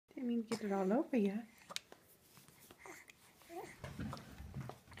Didn't get it all over you.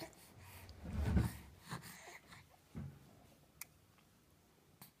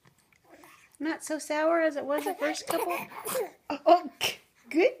 Not so sour as it was the first couple. Oh,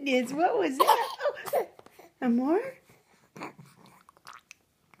 goodness, what was that? Oh, and more?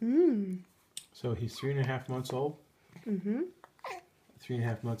 So he's 3.5 months old.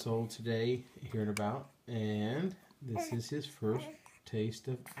 3.5 months old today, here and about. And this is his first taste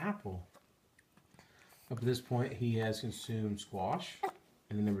of apple. Up to this point, he has consumed squash.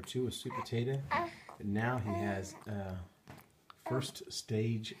 And then number 2 was sweet potato. But now he has first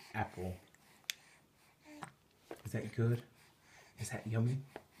stage apple. Is that good? Is that yummy?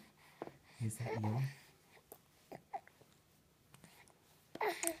 Is that yummy?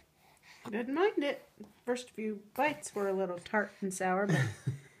 Didn't mind it. First few bites were a little tart and sour,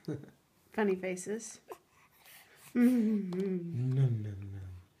 but funny faces. No, no, no.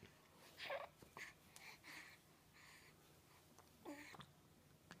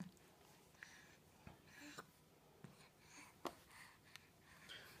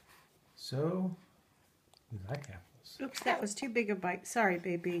 So, we like apples. Oops, that was too big a bite. Sorry,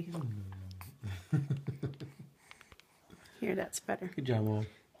 baby. Here, that's better. Good job, Mom.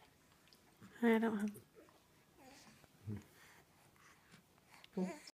 I don't have...